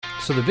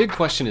So the big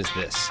question is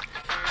this: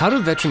 how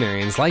do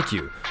veterinarians like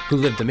you, who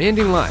live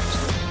demanding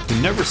lives, who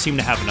never seem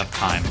to have enough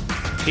time,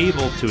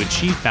 able to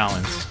achieve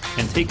balance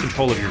and take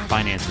control of your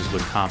finances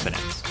with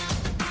confidence?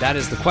 That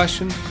is the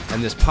question,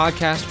 and this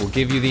podcast will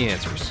give you the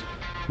answers.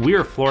 We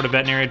are Florida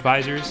Veterinary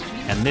Advisors,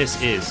 and this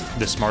is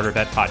the Smarter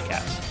Vet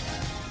Podcast.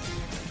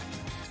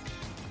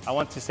 I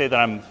want to say that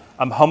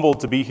I'm humbled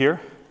to be here.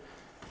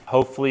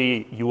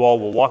 Hopefully you all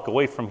will walk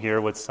away from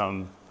here with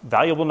some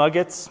valuable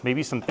nuggets,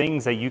 maybe some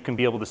things that you can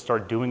be able to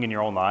start doing in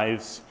your own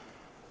lives.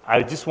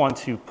 I just want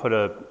to put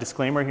a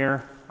disclaimer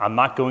here. I'm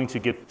not going to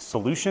give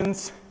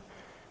solutions.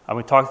 I'm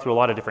going to talk through a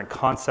lot of different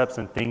concepts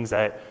and things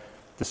that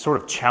to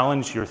sort of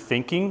challenge your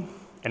thinking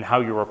and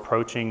how you're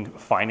approaching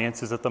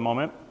finances at the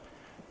moment.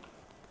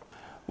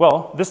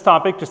 Well, this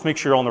topic, just make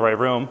sure you're all in the right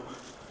room.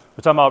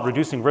 We're talking about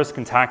reducing risk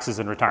and taxes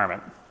in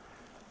retirement.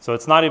 So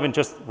it's not even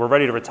just we're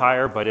ready to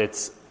retire, but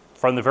it's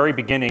from the very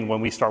beginning when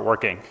we start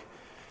working.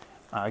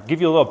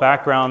 Give you a little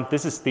background.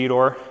 This is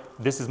Theodore.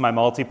 This is my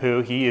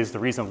Maltipoo. He is the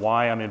reason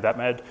why I'm in vet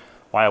med,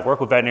 why I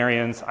work with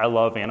veterinarians. I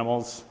love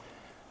animals.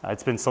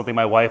 It's been something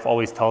my wife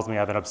always tells me I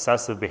have an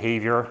obsessive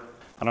behavior.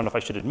 I don't know if I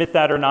should admit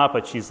that or not,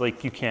 but she's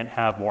like, you can't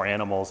have more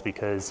animals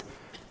because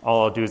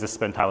all I'll do is just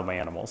spend time with my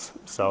animals.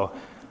 So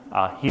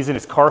he's in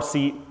his car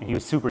seat, and he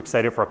was super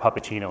excited for a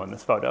puppuccino in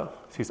this photo.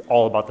 So he's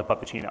all about the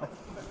puppuccino.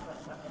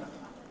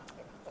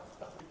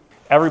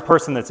 Every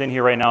person that's in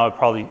here right now,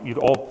 you'd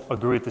all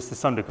agree with this to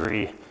some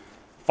degree.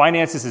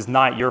 Finances is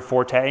not your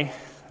forte.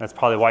 That's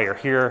probably why you're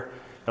here.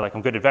 You're like,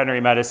 I'm good at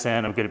veterinary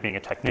medicine, I'm good at being a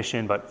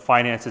technician, but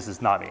finances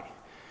is not me.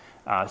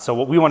 So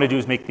what we want to do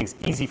is make things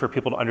easy for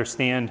people to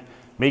understand,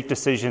 make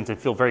decisions, and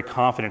feel very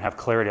confident, have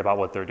clarity about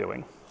what they're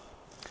doing.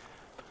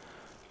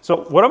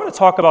 So what I'm going to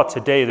talk about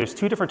today, there's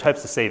two different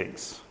types of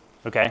savings,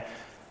 okay?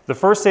 The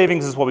first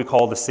savings is what we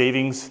call the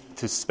savings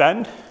to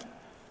spend,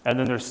 and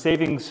then there's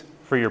savings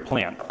for your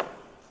plan.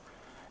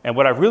 And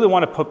what I really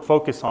want to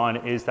focus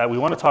on is that we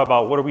want to talk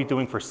about what are we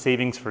doing for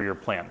savings for your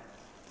plan.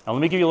 Now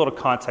let me give you a little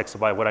context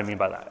about what I mean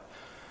by that.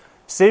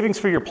 Savings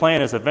for your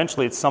plan is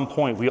eventually at some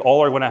point we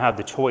all are going to have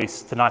the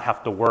choice to not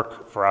have to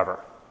work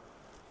forever.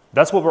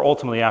 That's what we're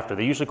ultimately after.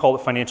 They usually call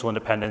it financial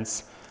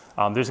independence.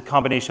 There's a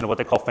combination of what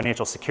they call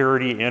financial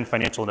security and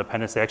financial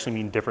independence. They actually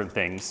mean different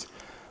things.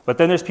 But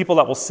then there's people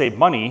that will save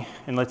money,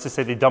 and let's just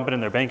say they dump it in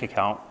their bank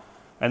account,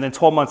 and then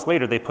 12 months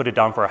later they put it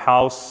down for a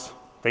house,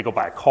 they go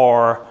buy a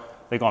car,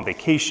 they go on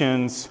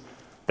vacations.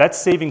 That's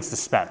savings to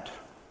spend.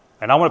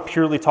 And I want to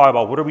purely talk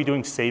about what are we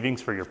doing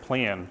savings for your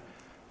plan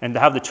and to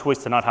have the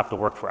choice to not have to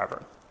work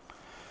forever.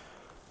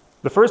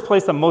 The first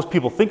place that most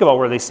people think about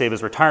where they save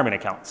is retirement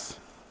accounts.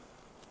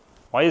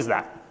 Why is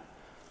that?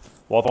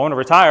 Well, if I want to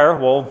retire,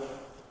 I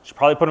should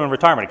probably put them in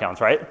retirement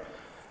accounts, right?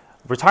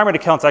 Retirement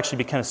accounts actually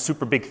became a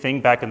super big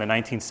thing back in the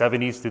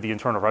 1970s through the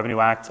Internal Revenue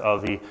Act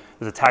there's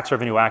a Tax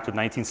Revenue Act of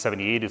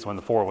 1978 is when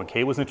the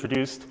 401k was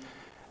introduced.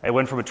 It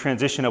went from a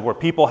transition of where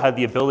people had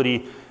the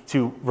ability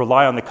to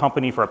rely on the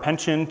company for a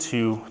pension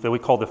to that we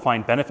call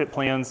defined benefit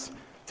plans,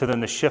 to then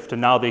the shift,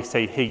 and now they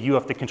say, hey, you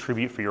have to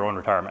contribute for your own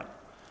retirement.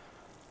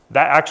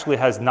 That actually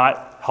has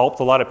not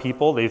helped a lot of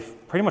people. They've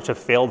pretty much have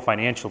failed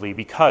financially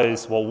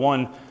because, well,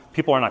 one,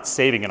 people are not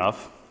saving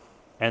enough,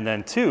 and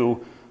then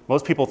two,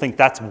 most people think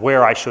that's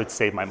where I should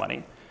save my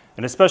money.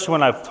 And especially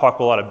when I've talked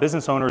to a lot of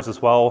business owners as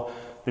well,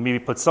 they maybe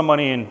put some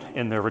money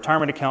in their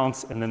retirement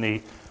accounts, and then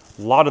a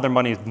lot of their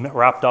money is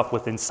wrapped up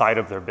with inside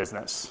of their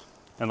business.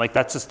 And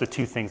that's just the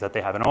two things that they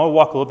have. And I want to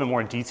walk a little bit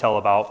more in detail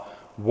about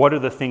what are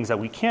the things that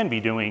we can be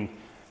doing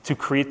to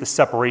create the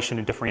separation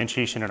and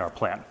differentiation in our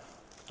plan,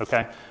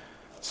 okay?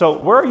 So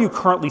where are you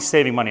currently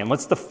saving money? And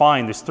let's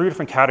define, there's three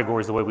different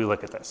categories the way we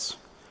look at this.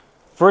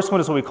 First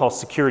one is what we call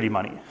security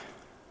money.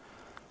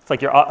 It's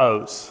like your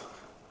uh-ohs.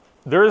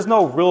 There is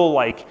no real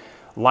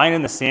line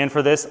in the sand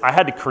for this. I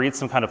had to create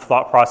some kind of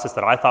thought process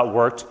that I thought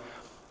worked.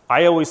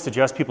 I always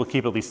suggest people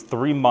keep at least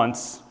 3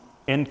 months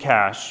in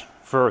cash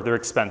for their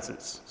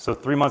expenses. So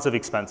 3 months of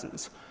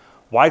expenses.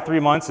 Why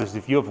 3 months? Is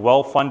if you have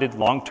well-funded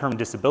long-term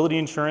disability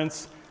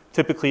insurance,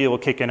 typically it will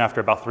kick in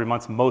after about 3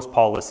 months. Most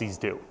policies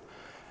do.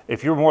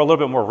 If you're a little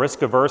bit more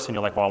risk averse and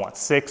you're like, well, I want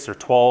 6 or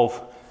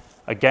 12,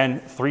 again,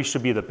 3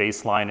 should be the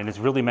baseline, and it's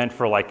really meant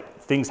for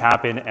things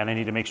happen and I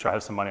need to make sure I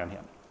have some money on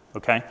hand,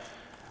 okay?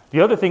 The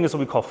other thing is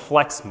what we call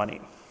flex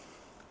money.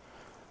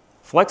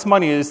 Flex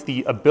money is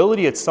the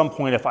ability at some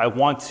point, if I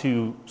want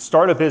to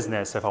start a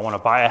business, if I want to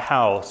buy a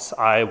house,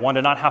 I want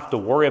to not have to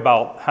worry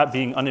about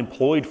being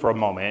unemployed for a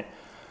moment,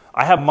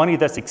 I have money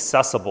that's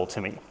accessible to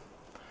me.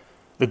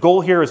 The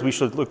goal here is we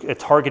should look at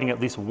targeting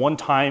at least 1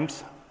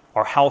 times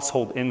our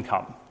household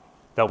income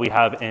that we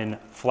have in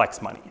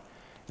flex money.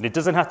 And it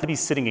doesn't have to be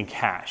sitting in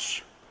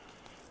cash.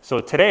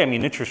 So today,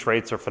 interest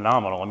rates are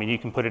phenomenal. You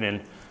can put it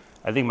in,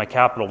 I think my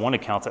Capital One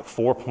account's at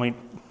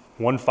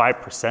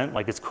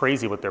 4.15%. It's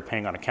crazy what they're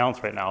paying on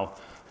accounts right now.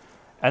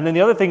 And then the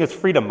other thing is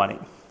freedom money.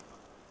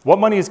 What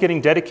money is getting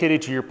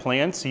dedicated to your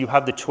plan so you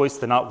have the choice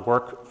to not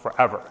work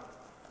forever?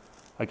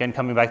 Again,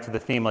 coming back to the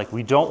theme,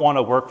 we don't want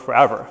to work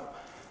forever.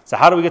 So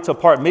how do we get to a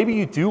part? Maybe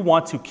you do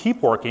want to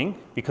keep working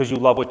because you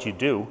love what you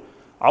do,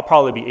 I'll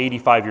probably be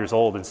 85 years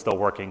old and still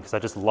working because I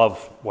just love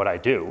what I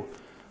do.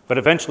 But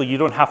eventually you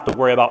don't have to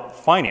worry about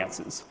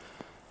finances.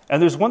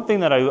 And there's one thing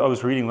that I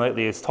was reading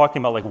lately, it's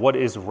talking about like what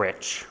is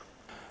rich.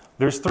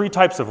 There's 3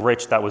 types of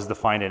rich that was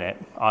defined in it.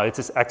 It's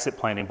this exit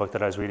planning book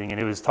that I was reading,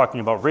 and it was talking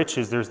about rich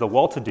is there's the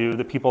well-to-do,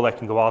 the people that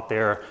can go out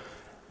there,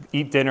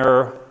 eat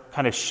dinner,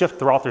 kind of shift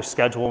throughout their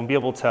schedule and be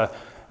able to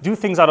do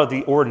things out of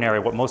the ordinary,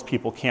 what most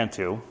people can't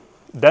do.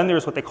 Then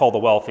there's what they call the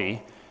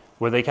wealthy,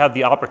 where they have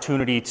the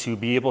opportunity to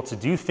be able to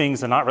do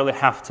things and not really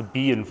have to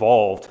be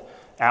involved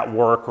at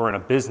work or in a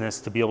business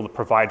to be able to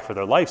provide for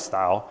their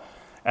lifestyle.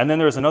 And then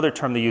there's another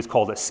term they use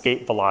called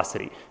escape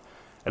velocity.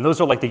 And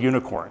those are like the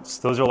unicorns.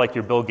 Those are like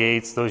your Bill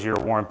Gates, those are your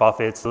Warren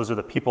Buffetts, those are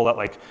the people that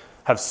like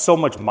have so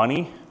much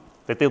money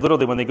that they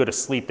literally, when they go to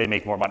sleep, they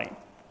make more money.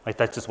 Like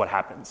that's just what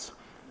happens.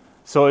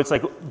 So it's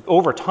like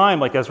over time,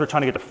 like as we're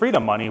trying to get to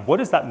freedom money, what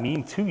does that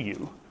mean to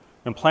you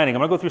in planning? I'm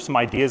gonna go through some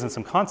ideas and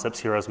some concepts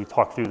here as we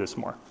talk through this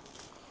more.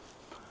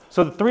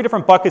 So the 3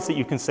 different buckets that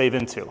you can save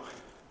into.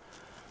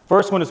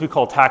 First one is we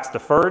call tax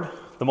deferred.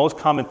 The most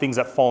common things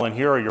that fall in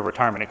here are your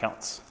retirement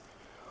accounts.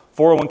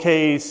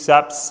 401ks,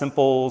 SEPs,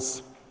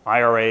 Simples,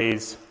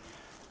 IRAs.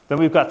 Then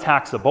we've got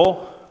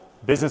taxable,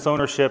 business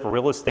ownership,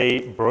 real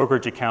estate,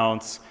 brokerage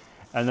accounts.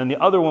 And then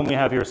the other one we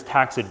have here is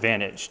tax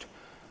advantaged,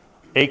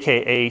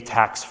 AKA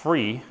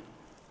tax-free,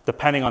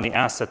 depending on the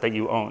asset that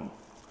you own.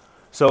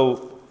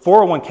 So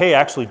 401k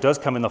actually does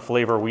come in the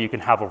flavor where you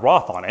can have a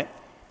Roth on it.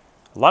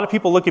 A lot of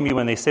people look at me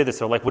when they say this,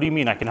 they're like, what do you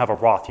mean I can have a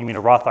Roth? You mean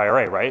a Roth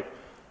IRA, right?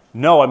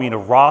 No, I mean a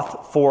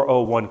Roth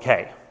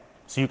 401k.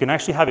 So you can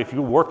actually have, if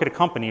you work at a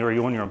company or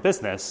you own your own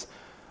business,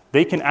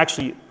 they can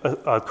actually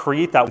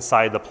create that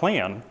inside the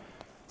plan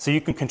so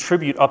you can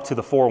contribute up to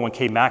the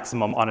 401k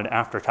maximum on an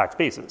after-tax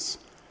basis.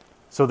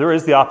 So there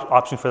is the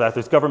option for that.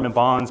 There's government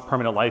bonds,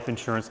 permanent life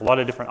insurance, a lot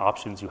of different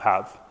options you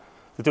have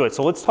to do it.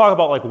 So let's talk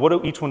about like what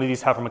do each one of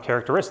these have from a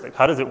characteristic?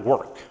 How does it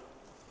work?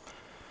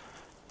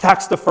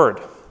 Tax deferred.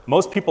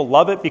 Most people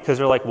love it because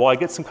they're like, well, I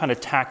get some kind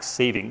of tax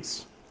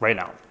savings right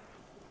now.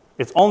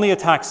 It's only a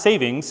tax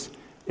savings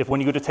if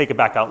when you go to take it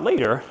back out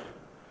later,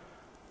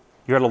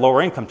 you're at a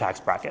lower income tax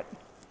bracket.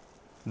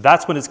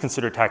 That's when it's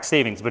considered tax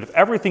savings. But if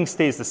everything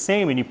stays the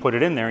same and you put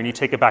it in there and you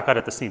take it back out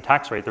at the same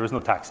tax rate, there is no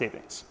tax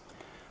savings.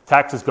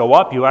 Taxes go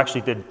up, you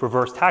actually did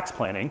reverse tax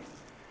planning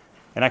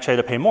and actually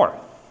had to pay more.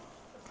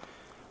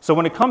 So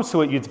when it comes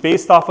to it, it's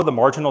based off of the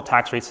marginal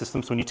tax rate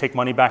system. So when you take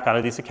money back out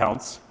of these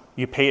accounts,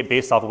 you pay it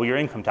based off of what your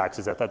income tax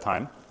is at that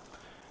time.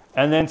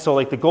 And then so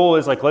like the goal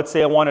is like, let's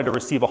say I wanted to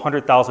receive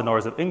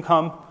 $100,000 of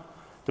income.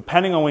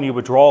 Depending on when you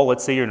withdraw,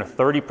 let's say you're in a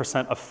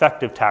 30%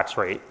 effective tax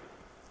rate.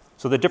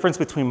 So the difference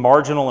between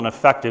marginal and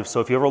effective,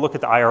 so if you ever look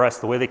at the IRS,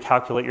 the way they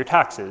calculate your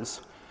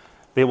taxes,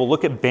 they will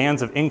look at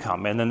bands of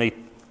income and then they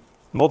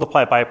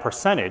multiply it by a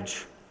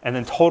percentage and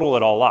then total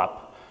it all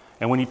up.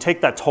 And when you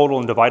take that total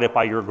and divide it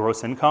by your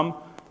gross income,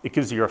 it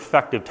gives you your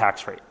effective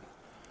tax rate.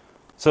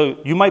 So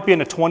you might be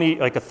in a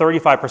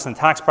 35%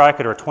 tax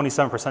bracket or a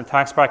 27%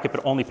 tax bracket,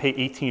 but only pay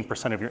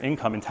 18% of your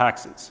income in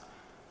taxes.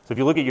 So if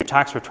you look at your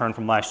tax return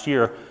from last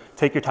year,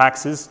 take your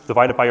taxes,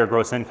 divide it by your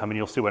gross income, and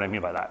you'll see what I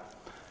mean by that.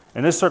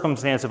 In this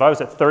circumstance, if I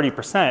was at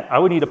 30%, I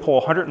would need to pull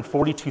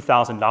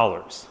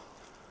 $142,000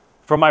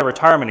 from my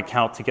retirement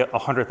account to get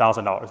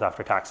 $100,000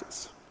 after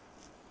taxes.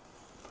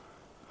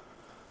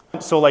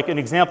 So like an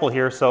example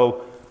here,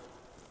 so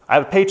I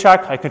have a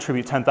paycheck, I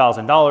contribute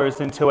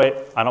 $10,000 into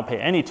it. I don't pay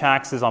any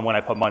taxes on when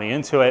I put money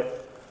into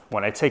it.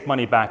 When I take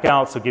money back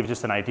out, so give you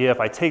just an idea, if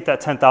I take that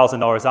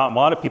 $10,000 out, a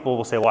lot of people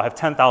will say, well, I have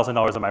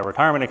 $10,000 in my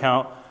retirement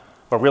account,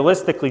 but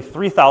realistically,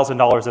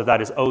 $3,000 of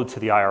that is owed to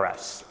the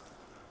IRS.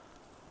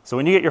 So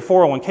when you get your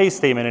 401k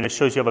statement and it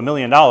shows you have $1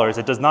 million,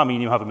 it does not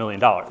mean you have $1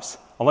 million,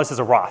 unless it's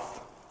a Roth.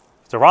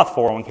 If it's a Roth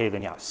 401k,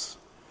 then yes.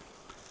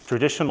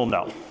 Traditional,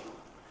 no.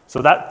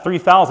 So that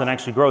 $3,000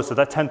 actually grows, so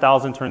that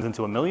 $10,000 turns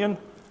into $1 million.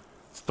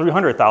 It's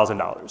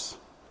 $300,000.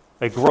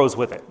 It grows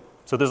with it.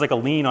 So there's like a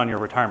lien on your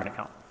retirement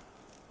account,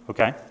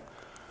 okay?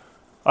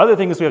 Other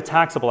thing is we have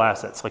taxable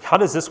assets. Like how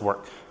does this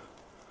work?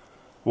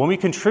 When we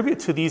contribute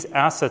to these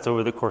assets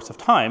over the course of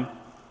time,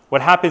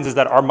 what happens is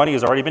that our money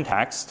has already been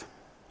taxed.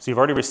 So you've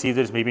already received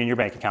it, it's maybe in your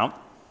bank account.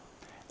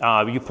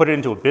 You put it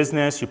into a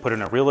business, you put it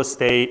in a real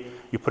estate,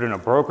 you put it in a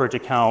brokerage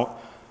account.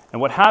 And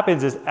what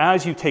happens is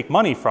as you take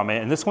money from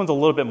it, and this one's a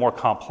little bit more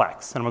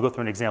complex, and I'm gonna go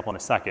through an example in a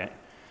second,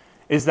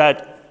 is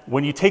that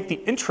when you take the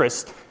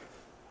interest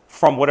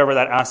from whatever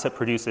that asset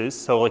produces,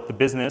 so like the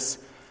business,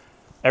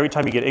 every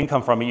time you get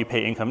income from it, you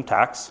pay income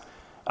tax.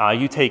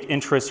 You take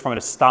interest from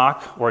a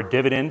stock or a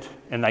dividend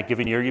in that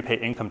given year, you pay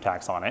income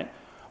tax on it.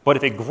 But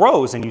if it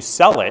grows and you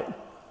sell it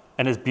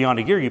and is beyond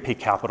a year, you pay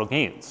capital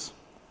gains.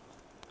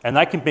 And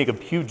that can make a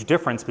huge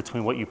difference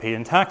between what you pay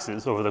in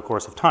taxes over the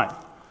course of time.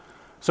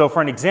 So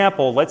for an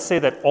example, let's say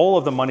that all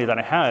of the money that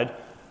I had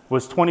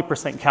was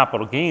 20%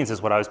 capital gains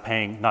is what I was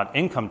paying, not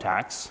income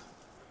tax.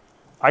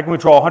 I can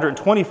withdraw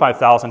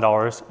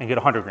 $125,000 and get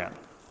 $100,000.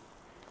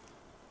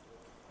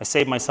 I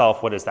saved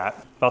myself, what is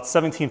that? About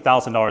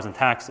 $17,000 in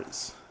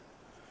taxes.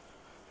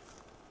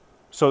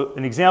 So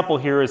an example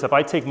here is if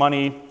I take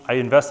money, I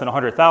invest in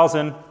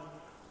 $100,000,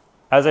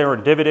 As I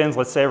earn dividends,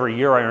 let's say every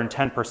year I earn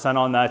 10%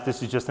 on that.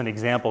 This is just an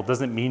example. It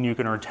doesn't mean you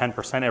can earn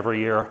 10% every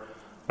year.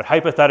 But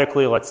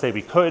hypothetically, let's say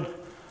we could.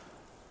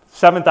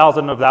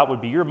 $7,000 of that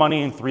would be your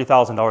money, and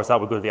 $3,000 that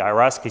would go to the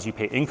IRS because you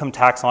pay income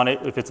tax on it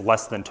if it's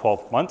less than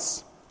 12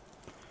 months.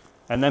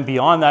 And then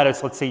beyond that,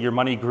 let's say your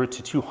money grew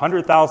to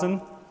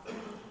 $200,000.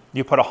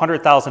 You put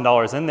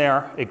 $100,000 in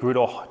there, it grew to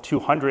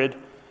 $200,000.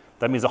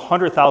 That means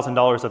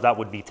 $100,000 of that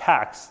would be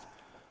taxed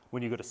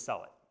when you go to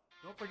sell it.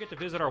 Don't forget to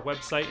visit our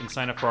website and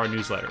sign up for our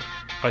newsletter.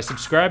 By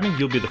subscribing,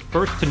 you'll be the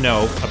first to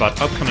know about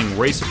upcoming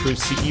race-approved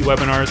CE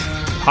webinars,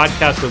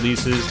 podcast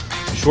releases,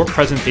 short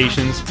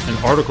presentations, and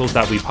articles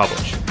that we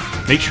publish.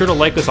 Make sure to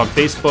like us on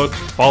Facebook,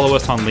 follow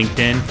us on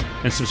LinkedIn,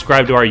 and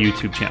subscribe to our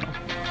YouTube channel.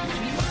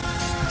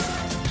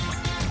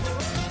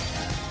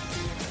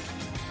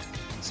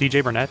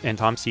 CJ Burnett and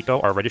Tom Seco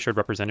are registered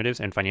representatives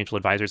and financial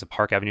advisors of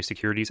Park Avenue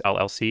Securities,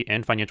 LLC,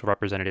 and financial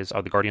representatives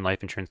of the Guardian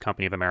Life Insurance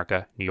Company of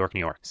America, New York, New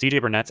York. CJ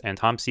Burnett's and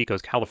Tom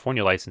Seco's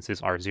California licenses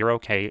are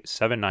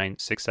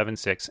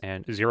 0K79676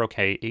 and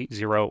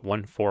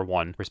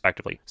 0K80141,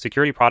 respectively.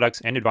 Security products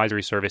and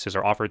advisory services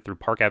are offered through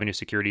Park Avenue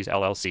Securities,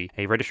 LLC,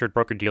 a registered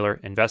broker-dealer,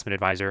 investment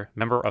advisor,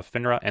 member of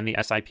FINRA and the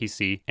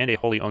SIPC, and a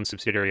wholly owned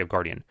subsidiary of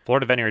Guardian.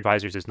 Florida Veterinary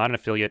Advisors is not an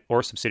affiliate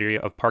or subsidiary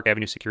of Park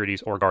Avenue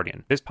Securities or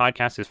Guardian. This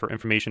podcast is for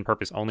information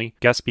purpose only.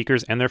 Guest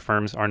speakers and their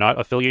firms are not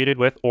affiliated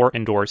with or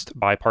endorsed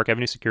by Park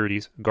Avenue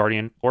Securities,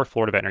 Guardian, or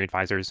Florida Veterinary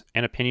Advisors,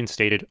 and opinions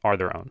stated are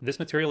their own. This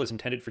material is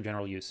intended for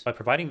general use. By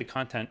providing the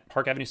content,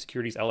 Park Avenue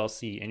Securities,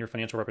 LLC, and your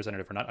financial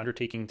representative are not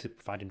undertaking to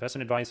provide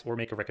investment advice or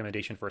make a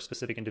recommendation for a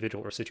specific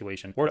individual or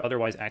situation, or to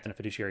otherwise act in a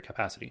fiduciary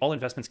capacity. All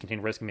investments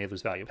contain risk and may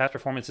lose value. Past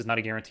performance is not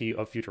a guarantee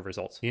of future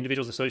results. The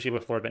individuals associated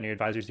with Florida Veterinary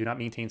Advisors do not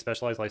maintain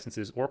specialized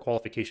licenses or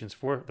qualifications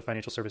for the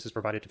financial services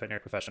provided to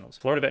veterinary professionals.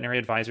 Florida Veterinary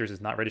Advisors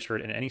is not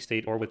registered in any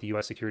state or with the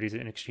U.S. Securities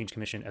and Exchange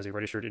Commission as a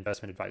registered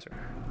investment advisor.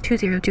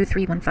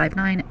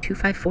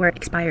 2023159-254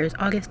 expires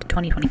August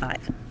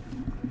 2025.